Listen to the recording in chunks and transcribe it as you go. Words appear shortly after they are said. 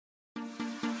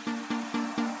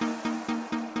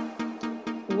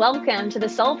welcome to the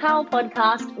Soul Power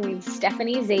Podcast with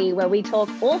Stephanie Z, where we talk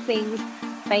all things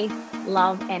faith,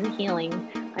 love, and healing.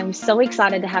 I'm so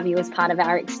excited to have you as part of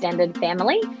our extended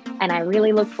family, and I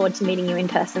really look forward to meeting you in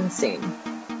person soon.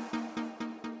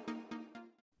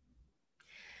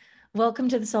 Welcome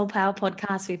to the Soul Power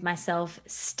Podcast with myself,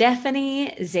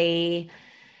 Stephanie Z.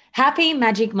 Happy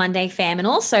Magic Monday, fam, and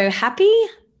also happy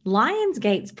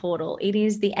Lionsgate's portal. It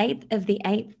is the 8th of the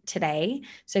 8th today.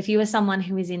 So if you are someone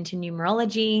who is into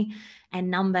numerology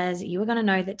and numbers, you are going to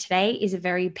know that today is a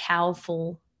very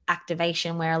powerful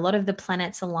activation where a lot of the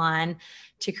planets align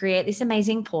to create this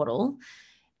amazing portal,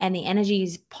 and the energy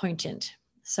is potent.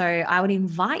 So I would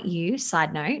invite you,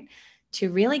 side note, to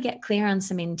really get clear on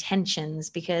some intentions,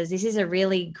 because this is a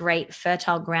really great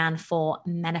fertile ground for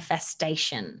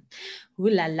manifestation.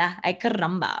 Ooh la la, ay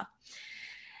caramba.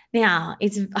 Now,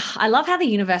 I love how the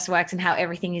universe works and how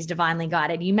everything is divinely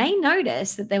guided. You may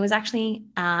notice that there was actually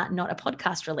not a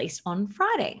podcast released on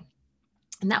Friday,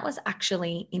 and that was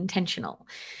actually intentional.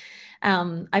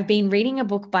 I've been reading a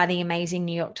book by the amazing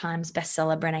New York Times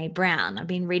bestseller Brené Brown. I've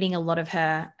been reading a lot of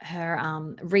her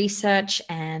research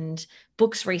and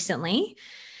books recently,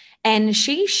 and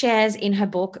she shares in her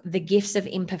book, The Gifts of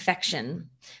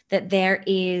Imperfection, that there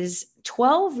is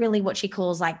 12 really what she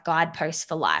calls like guideposts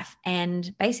for life.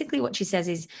 And basically what she says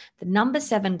is the number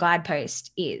 7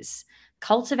 guidepost is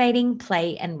cultivating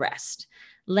play and rest,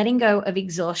 letting go of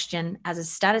exhaustion as a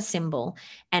status symbol,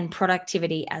 and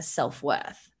productivity as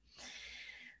self-worth.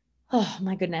 Oh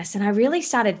my goodness. And I really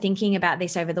started thinking about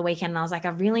this over the weekend, and I was like, I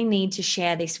really need to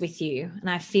share this with you. And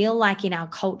I feel like in our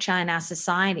culture and our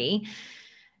society,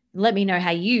 let me know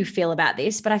how you feel about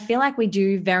this, but I feel like we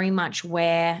do very much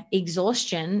wear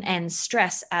exhaustion and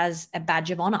stress as a badge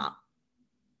of honor.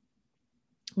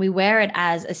 We wear it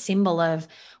as a symbol of,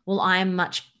 well, I am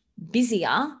much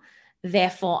busier,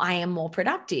 therefore I am more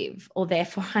productive, or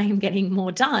therefore I am getting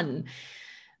more done.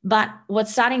 But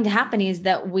what's starting to happen is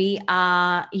that we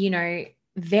are,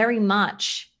 very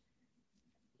much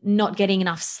not getting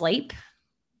enough sleep,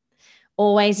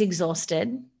 always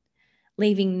exhausted,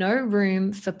 leaving no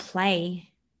room for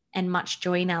play and much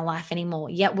joy in our life anymore.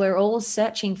 Yet we're all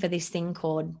searching for this thing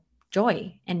called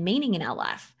joy and meaning in our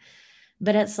life.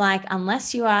 But it's like,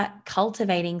 unless you are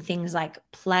cultivating things like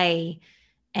play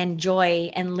and joy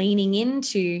and leaning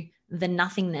into the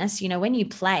nothingness, when you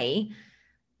play,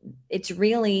 it's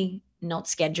really not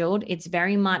scheduled. It's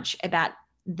very much about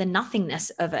the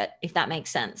nothingness of it, if that makes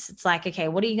sense. It's like, okay,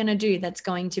 what are you going to do that's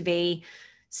going to be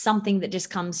something that just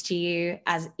comes to you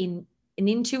as in an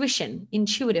intuition,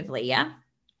 intuitively, yeah?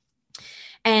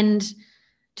 And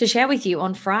to share with you,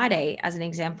 on Friday, as an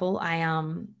example,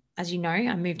 as you know,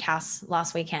 I moved house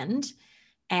last weekend,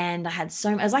 and I had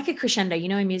it was like a crescendo,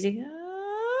 in music,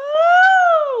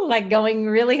 like going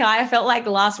really high. I felt like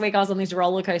last week I was on this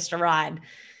roller coaster ride.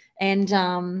 And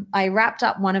I wrapped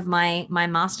up one of my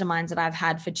masterminds that I've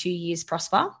had for 2 years,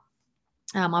 Prosper.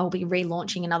 I will be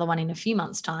relaunching another one in a few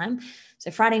months' time. So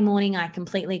Friday morning, I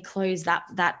completely closed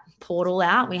that portal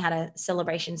out. We had a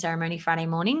celebration ceremony Friday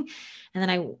morning. And then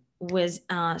I was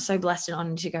so blessed and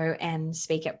honored to go and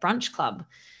speak at Brunch Club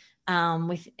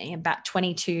with about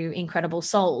 22 incredible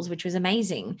souls, which was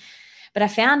amazing. But I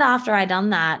found after I done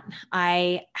that,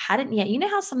 I hadn't yet,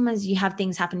 how sometimes you have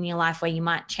things happen in your life where you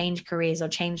might change careers or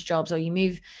change jobs, or you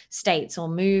move states or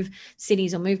move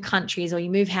cities or move countries, or you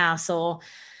move house, or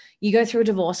you go through a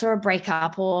divorce or a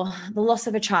breakup or the loss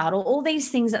of a child, or all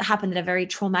these things that happen that are very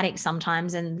traumatic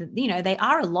sometimes. And, they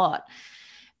are a lot.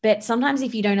 But sometimes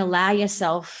if you don't allow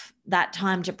yourself that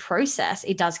time to process,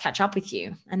 it does catch up with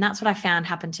you. And that's what I found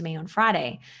happened to me on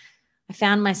Friday. I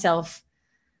found myself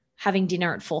having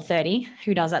dinner at 4:30.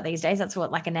 Who does that these days? That's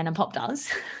what like a Nana Pop does.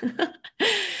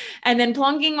 And then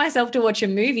plonking myself to watch a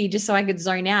movie just so I could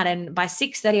zone out. And by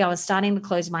 6:30, I was starting to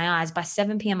close my eyes. By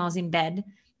 7 p.m., I was in bed.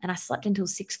 And I slept until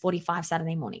 6:45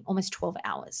 Saturday morning, almost 12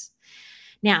 hours.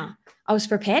 Now, I was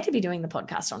prepared to be doing the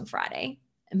podcast on Friday,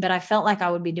 but I felt like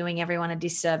I would be doing everyone a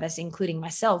disservice, including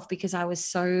myself, because I was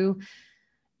so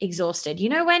exhausted.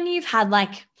 When you've had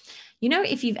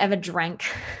if you've ever drank,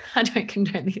 I don't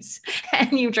condone this,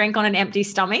 and you've drank on an empty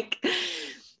stomach,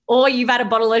 or you've had a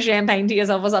bottle of champagne to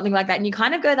yourself or something like that, and you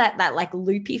kind of go that like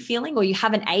loopy feeling, or you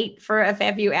haven't ate for a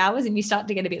fair few hours and you start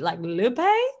to get a bit like loopy.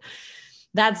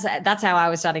 That's how I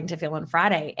was starting to feel on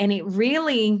Friday. And it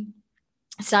really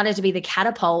started to be the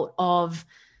catapult of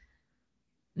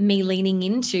me leaning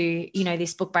into,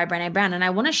 this book by Brené Brown. And I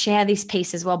want to share this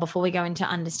piece as well before we go into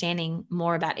understanding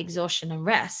more about exhaustion and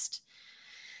rest.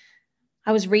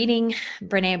 I was reading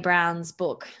Brené Brown's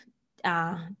book,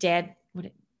 Dare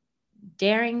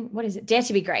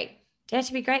to Be Great. Dare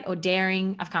to be great or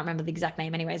daring. I can't remember the exact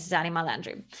name. Anyways, it's out in my lounge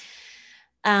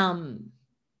room.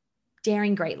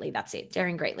 Daring greatly. That's it.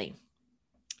 Daring greatly.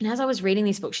 And as I was reading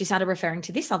this book, she started referring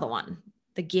to this other one,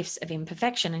 The Gifts of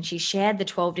Imperfection. And she shared the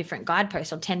 12 different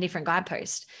guideposts or 10 different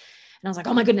guideposts. And I was like,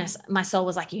 oh my goodness, my soul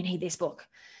was like, you need this book.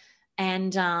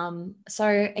 And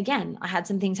so again, I had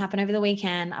some things happen over the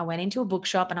weekend. I went into a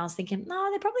bookshop and I was thinking,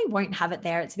 no, they probably won't have it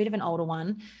there. It's a bit of an older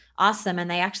one. Asked them and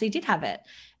they actually did have it.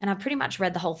 And I pretty much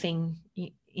read the whole thing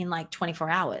in like 24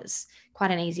 hours,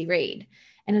 quite an easy read.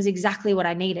 And it was exactly what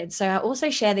I needed. So I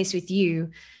also share this with you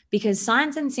because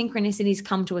signs and synchronicities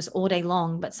come to us all day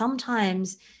long, but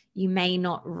sometimes you may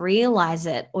not realize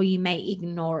it or you may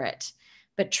ignore it.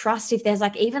 But trust if there's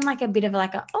like even like a bit of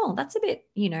like, oh, that's a bit,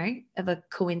 of a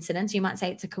coincidence. You might say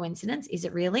it's a coincidence. Is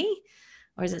it really?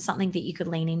 Or is it something that you could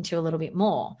lean into a little bit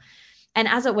more? And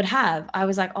as it would have, I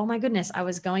was like, oh my goodness, I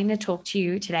was going to talk to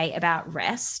you today about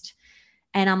rest.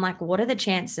 And I'm like, what are the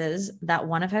chances that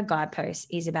one of her guideposts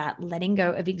is about letting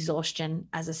go of exhaustion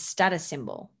as a status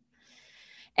symbol?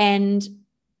 And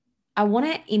I want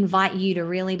to invite you to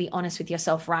really be honest with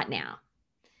yourself right now.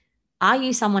 Are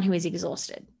you someone who is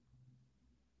exhausted?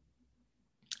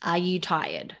 Are you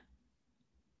tired?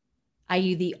 Are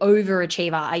you the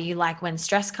overachiever? Are you like when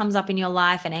stress comes up in your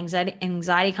life and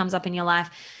anxiety comes up in your life,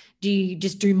 do you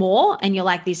just do more and you're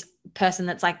like this person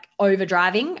that's like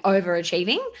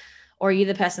overachieving? Or are you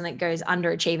the person that goes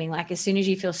underachieving? Like as soon as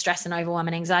you feel stress and overwhelm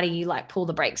and anxiety, you like pull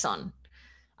the brakes on.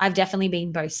 I've definitely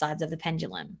been both sides of the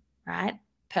pendulum, right?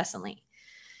 Personally.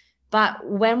 But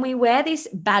when we wear this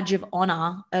badge of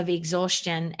honor of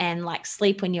exhaustion and like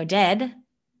sleep when you're dead,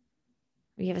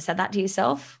 have you ever said that to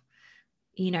yourself?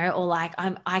 Or like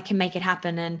I can make it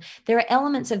happen. And there are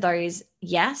elements of those,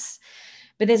 yes.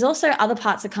 But there's also other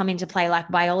parts that come into play, like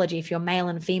biology. If you're male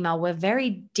and female, we're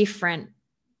very different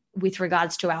with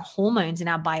regards to our hormones and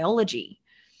our biology.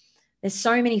 There's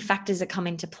so many factors that come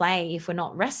into play if we're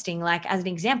not resting. Like as an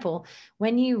example,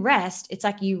 when you rest, it's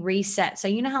like you reset. So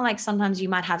you know how like sometimes you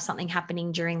might have something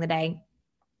happening during the day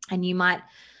and you might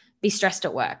be stressed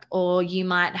at work, or you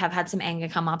might have had some anger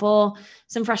come up or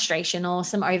some frustration or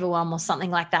some overwhelm or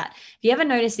something like that. If you ever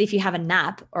notice if you have a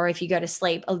nap or if you go to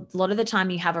sleep, a lot of the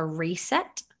time you have a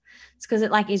reset. It's because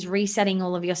it like is resetting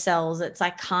all of your cells. It's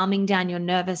like calming down your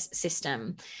nervous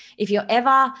system. If you're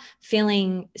ever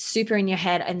feeling super in your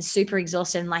head and super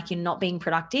exhausted and like you're not being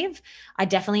productive, I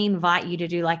definitely invite you to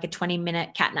do like a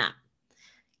 20-minute cat nap.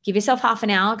 Give yourself half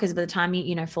an hour because by the time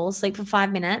you fall asleep for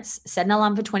 5 minutes, set an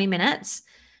alarm for 20 minutes,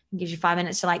 it gives you 5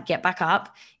 minutes to like get back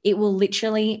up. It will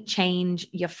literally change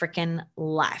your freaking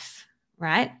life,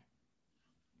 right?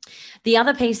 The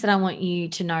other piece that I want you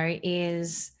to know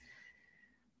is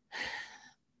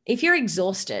if you're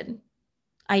exhausted,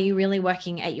 are you really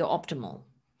working at your optimal?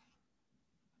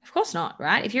 Of course not,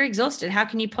 right? If you're exhausted, how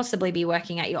can you possibly be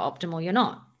working at your optimal? You're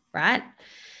not, right?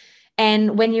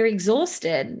 And when you're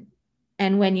exhausted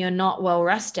and when you're not well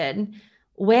rested,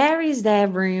 where is there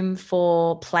room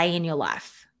for play in your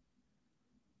life?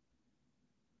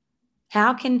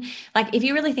 How can, like, if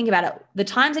you really think about it, the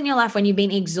times in your life when you've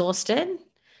been exhausted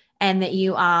and that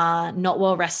you are not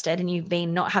well rested and you've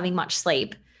been not having much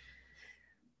sleep,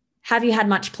 have you had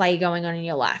much play going on in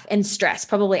your life? And stress,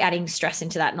 probably adding stress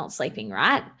into that, not sleeping,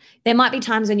 right? There might be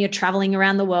times when you're traveling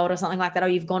around the world or something like that, or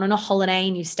you've gone on a holiday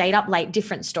and you've stayed up late,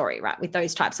 different story, right? With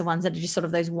those types of ones that are just sort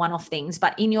of those one-off things.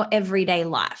 But in your everyday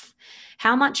life,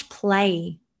 how much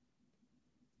play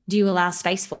do you allow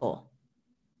space for?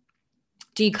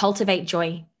 Do you cultivate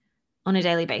joy on a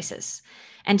daily basis?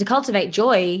 And to cultivate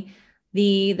joy,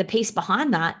 the piece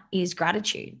behind that is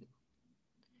gratitude.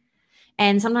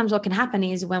 And sometimes what can happen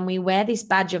is when we wear this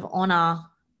badge of honor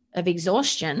of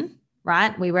exhaustion,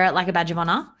 right? We wear it like a badge of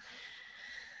honor.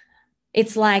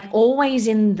 It's like always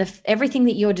everything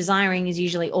that you're desiring is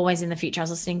usually always in the future. I was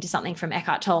listening to something from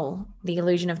Eckhart Tolle, The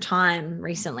Illusion of Time,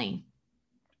 recently.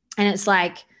 And it's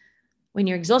like, when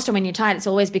you're exhausted, when you're tired, it's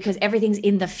always because everything's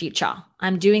in the future.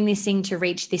 I'm doing this thing to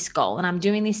reach this goal, and I'm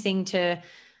doing this thing to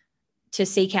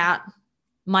seek out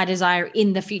my desire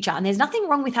in the future. And there's nothing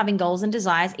wrong with having goals and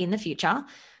desires in the future.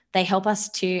 They help us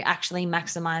to actually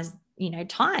maximize,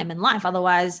 time and life.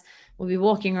 Otherwise, we'll be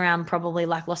walking around probably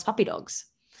like lost puppy dogs.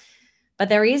 But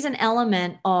there is an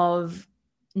element of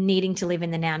needing to live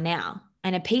in the now.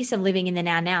 And a piece of living in the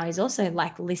now is also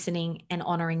like listening and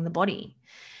honoring the body.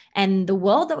 And the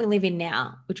world that we live in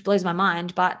now, which blows my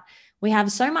mind, but we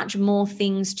have so much more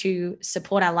things to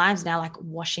support our lives now, like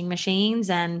washing machines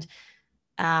and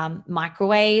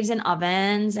microwaves and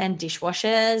ovens and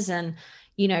dishwashers and,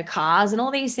 cars and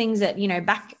all these things that,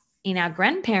 back in our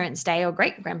grandparents' day or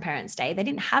great grandparents' day, they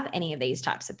didn't have any of these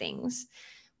types of things.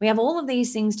 We have all of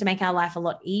these things to make our life a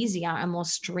lot easier and more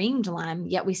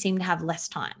streamlined, yet we seem to have less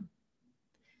time.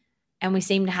 And we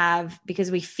seem to have, because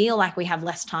we feel like we have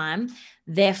less time,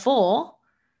 therefore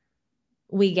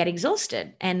we get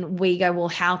exhausted and we go, well,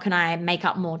 how can I make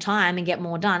up more time and get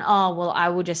more done? Oh, well, I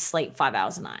will just sleep 5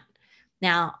 hours a night.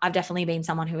 Now, I've definitely been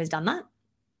someone who has done that,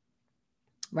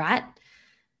 right?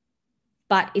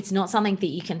 But it's not something that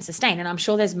you can sustain. And I'm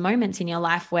sure there's moments in your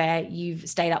life where you've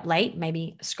stayed up late,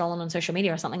 maybe scrolling on social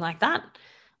media or something like that,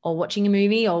 or watching a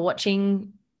movie or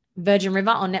watching Virgin River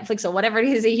on Netflix or whatever it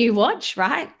is that you watch,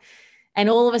 right? And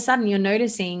all of a sudden you're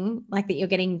noticing like that you're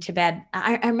getting to bed.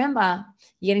 I remember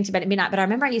getting to bed at midnight, but I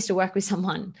remember I used to work with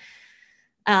someone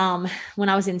when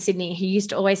I was in Sydney who used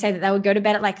to always say that they would go to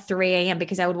bed at like 3 a.m.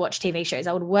 because they would watch TV shows.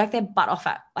 I would work their butt off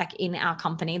at like in our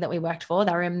company that we worked for.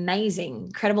 They were amazing,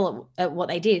 incredible at what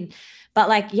they did. But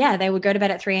like, yeah, they would go to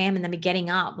bed at 3 a.m. and then be getting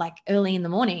up like early in the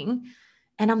morning.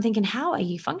 And I'm thinking, how are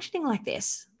you functioning like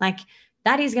this? Like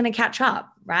that is going to catch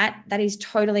up, right? That is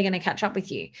totally going to catch up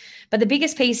with you. But the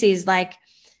biggest piece is like,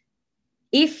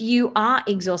 if you are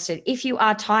exhausted, if you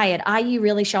are tired, are you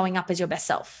really showing up as your best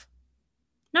self?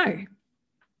 No.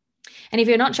 And if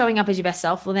you're not showing up as your best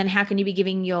self, well, then how can you be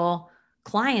giving your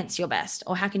clients your best?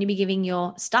 Or how can you be giving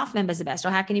your staff members the best?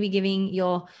 Or how can you be giving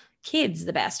your kids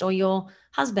the best? Or your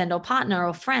husband or partner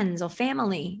or friends or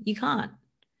family? You can't.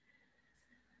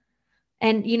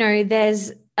 And, you know,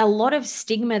 there's a lot of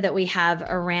stigma that we have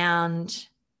around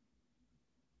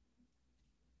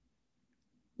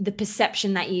the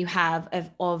perception that you have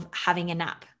of having a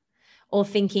nap, or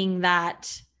thinking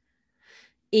that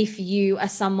if you are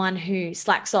someone who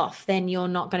slacks off, then you're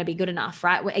not going to be good enough,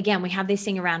 right? Again, we have this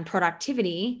thing around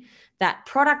productivity, that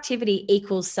productivity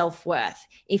equals self-worth.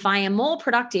 If I am more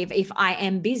productive, if I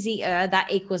am busier,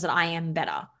 that equals that I am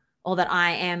better, or that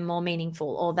I am more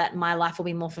meaningful, or that my life will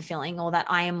be more fulfilling, or that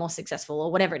I am more successful,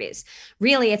 or whatever it is.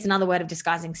 Really, it's another word of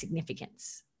disguising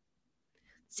significance.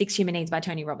 6 Human Needs by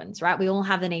Tony Robbins, right? We all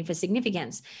have the need for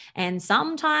significance. And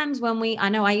sometimes I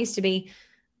know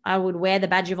I would wear the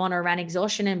badge of honor around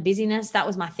exhaustion and busyness. That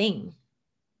was my thing.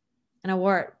 And I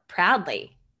wore it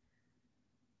proudly.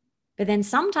 But then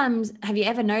sometimes, have you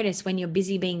ever noticed when you're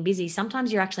busy being busy,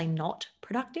 sometimes you're actually not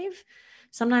productive?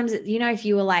 Sometimes, you know, if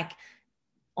you were like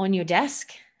on your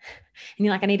desk and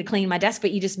you're like, I need to clean my desk,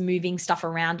 but you're just moving stuff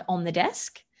around on the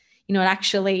desk, you're not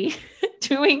actually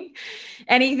doing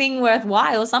anything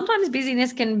worthwhile. Sometimes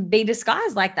busyness can be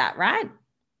disguised like that, right?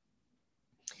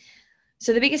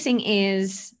 So the biggest thing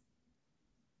is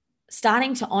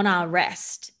starting to honor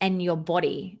rest and your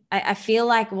body. I feel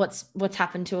like what's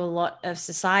happened to a lot of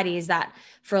society is that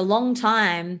for a long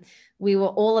time, we were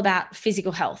all about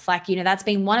physical health. Like, you know, that's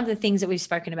been one of the things that we've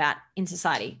spoken about in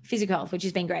society, physical health, which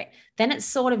has been great. Then it's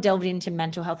sort of delved into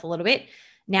mental health a little bit.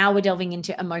 Now we're delving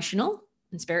into emotional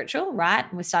and spiritual, right?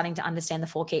 And we're starting to understand the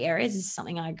 4 key areas. This is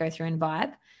something I go through in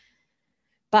Vibe.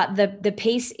 But the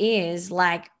piece is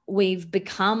like we've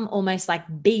become almost like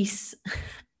beasts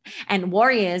and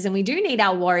warriors, and we do need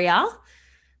our warrior.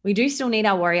 We do still need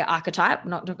our warrior archetype.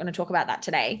 We're not going to talk about that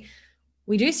today.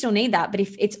 We do still need that. But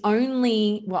if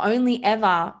we're only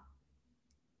ever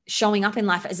showing up in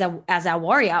life as our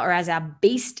warrior or as our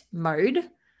beast mode,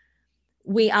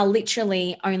 we are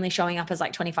literally only showing up as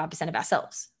like 25% of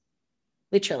ourselves,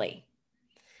 literally.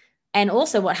 And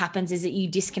also what happens is that you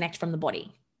disconnect from the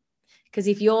body. Because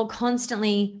if you're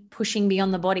constantly pushing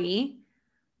beyond the body,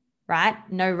 right,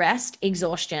 no rest,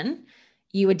 exhaustion,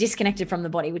 you are disconnected from the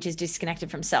body, which is disconnected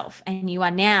from self. And you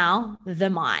are now the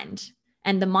mind.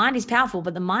 And the mind is powerful,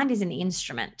 but the mind is an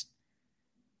instrument.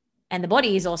 And the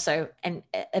body is also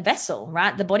a vessel,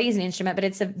 right? The body is an instrument, but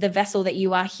it's the vessel that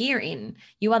you are here in.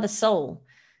 You are the soul.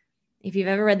 If you've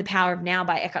ever read The Power of Now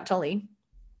by Eckhart Tolle,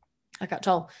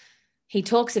 he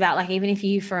talks about like even if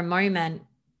you for a moment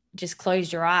just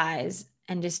closed your eyes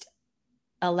and just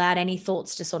allowed any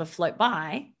thoughts to sort of float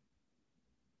by,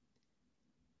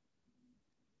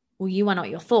 well, you are not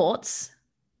your thoughts.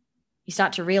 You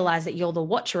start to realize that you're the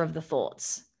watcher of the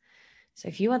thoughts. So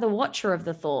if you are the watcher of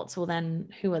the thoughts, well, then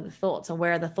who are the thoughts, or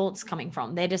where are the thoughts coming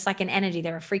from? They're just like an energy.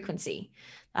 They're a frequency.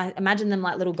 I imagine them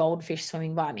like little goldfish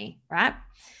swimming by me, right?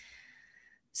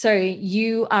 So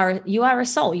you are a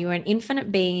soul. You are an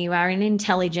infinite being. You are an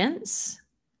intelligence.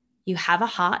 You have a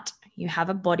heart. You have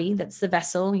a body that's the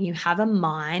vessel. You have a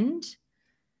mind.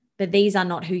 But these are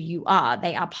not who you are.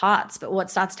 They are parts. But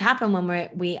what starts to happen when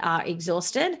we are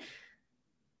exhausted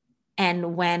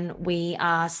and when we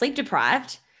are sleep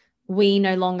deprived, we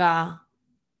no longer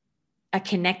are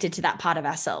connected to that part of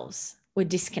ourselves. We're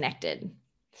disconnected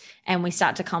and we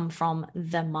start to come from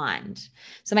the mind.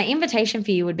 So my invitation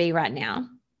for you would be right now,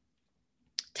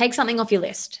 take something off your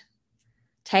list.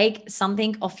 Take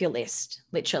something off your list,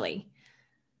 literally.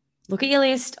 Look at your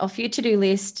list, off your to-do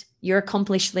list, your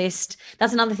accomplished list.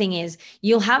 That's another thing is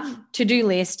you'll have to-do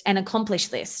list and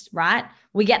accomplished list, right?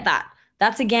 We get that.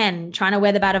 That's again, trying to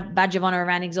wear the badge of honor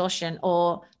around exhaustion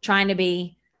or trying to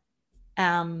be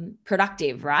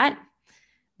productive, right?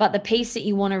 But the piece that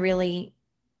you want to really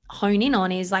hone in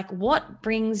on is like what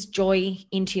brings joy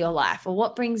into your life or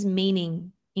what brings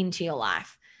meaning into your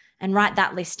life, and write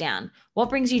that list down.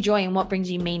 What brings you joy and what brings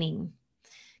you meaning?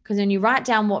 Because when you write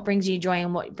down what brings you joy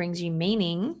and what brings you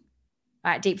meaning,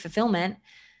 right, deep fulfillment,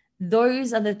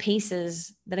 those are the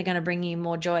pieces that are going to bring you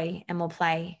more joy and more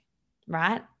play,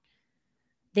 right?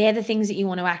 They're the things that you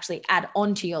want to actually add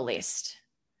onto your list.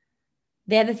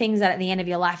 They're the things that at the end of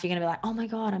your life, you're going to be like, oh my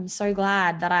God, I'm so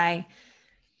glad that I,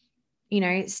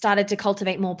 started to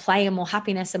cultivate more play and more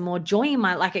happiness and more joy in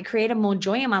my life. It created more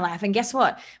joy in my life. And guess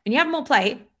what? When you have more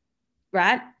play,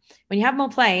 right? When you have more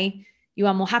play, you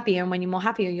are more happier. And when you're more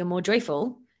happier, you're more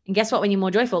joyful. And guess what? When you're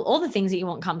more joyful, all the things that you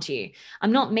want come to you.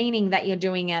 I'm not meaning that you're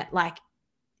doing it like,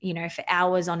 for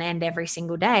hours on end every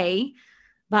single day,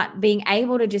 but being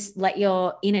able to just let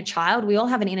your inner child, we all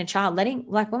have an inner child, when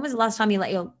was the last time you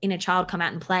let your inner child come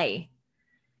out and play?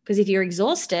 Because if you're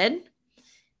exhausted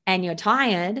and you're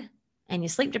tired and you're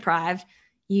sleep deprived,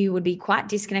 you would be quite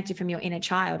disconnected from your inner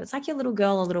child. It's like your little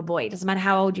girl or little boy. It doesn't matter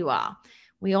how old you are.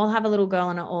 We all have a little girl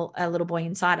and a little boy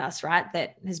inside us, right?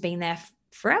 That has been there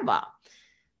forever.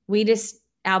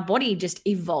 Our body just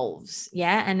evolves,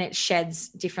 yeah? And it sheds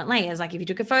different layers. Like if you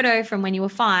took a photo from when you were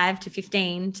 5 to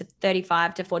 15 to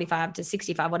 35 to 45 to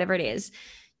 65, whatever it is,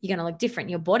 you're going to look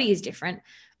different. Your body is different,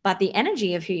 but the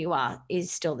energy of who you are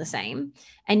is still the same.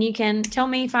 And you can tell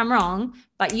me if I'm wrong,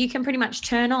 but you can pretty much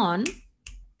turn on,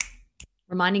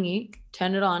 reminding you,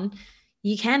 turn it on.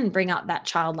 You can bring up that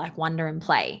childlike wonder and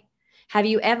play. Have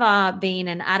you ever been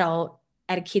an adult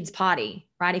at a kid's party,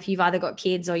 right? If you've either got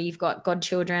kids or you've got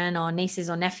godchildren or nieces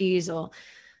or nephews or,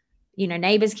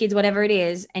 neighbors' kids, whatever it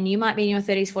is, and you might be in your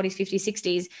 30s, 40s, 50s,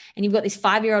 60s, and you've got this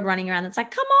 5-year-old running around that's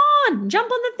like, come on,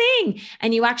 jump on the thing.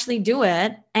 And you actually do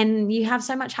it and you have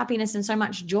so much happiness and so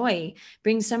much joy,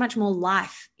 brings so much more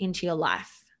life into your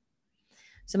life.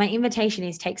 So my invitation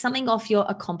is take something off your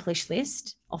accomplished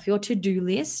list, off your to-do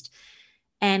list,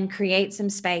 and create some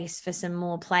space for some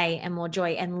more play and more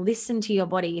joy, and listen to your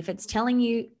body. If it's telling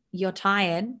you you're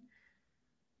tired,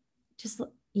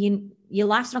 your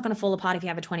life's not going to fall apart if you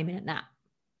have a 20-minute nap.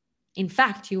 In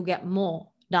fact, you'll get more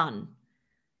done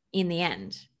in the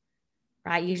end,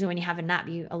 right? Usually when you have a nap,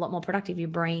 you're a lot more productive. Your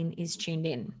brain is tuned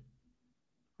in,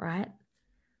 right?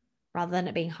 Rather than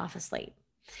it being half asleep.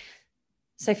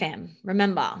 So fam,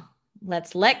 remember,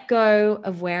 let's let go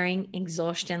of wearing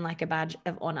exhaustion like a badge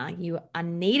of honor. You are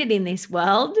needed in this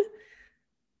world.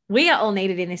 We are all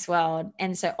needed in this world.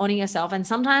 And so honor yourself. And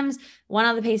sometimes one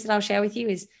other piece that I'll share with you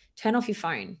is turn off your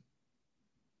phone.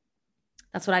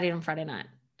 That's what I did on Friday night.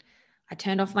 I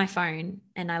turned off my phone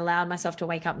and I allowed myself to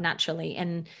wake up naturally.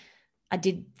 And I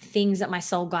did things that my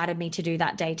soul guided me to do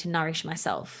that day to nourish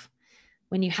myself.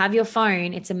 When you have your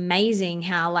phone, it's amazing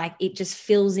how it just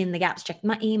fills in the gaps. Check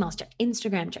my emails, check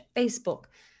Instagram, check Facebook,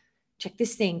 check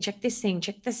this thing, check this thing,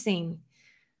 check this thing,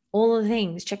 all the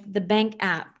things, check the bank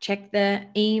app, check the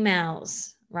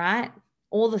emails, right?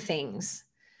 All the things.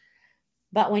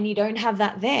 But when you don't have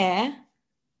that there,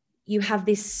 you have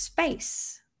this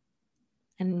space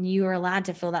and you are allowed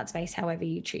to fill that space however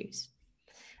you choose.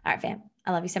 All right, fam.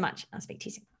 I love you so much. I'll speak to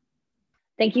you soon.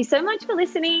 Thank you so much for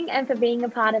listening and for being a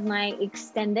part of my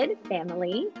extended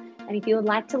family. And if you would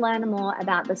like to learn more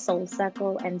about the Soul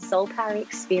Circle and Soul Power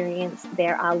experience,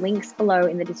 there are links below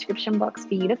in the description box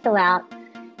for you to fill out.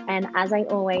 And as I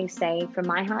always say, from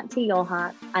my heart to your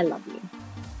heart, I love you.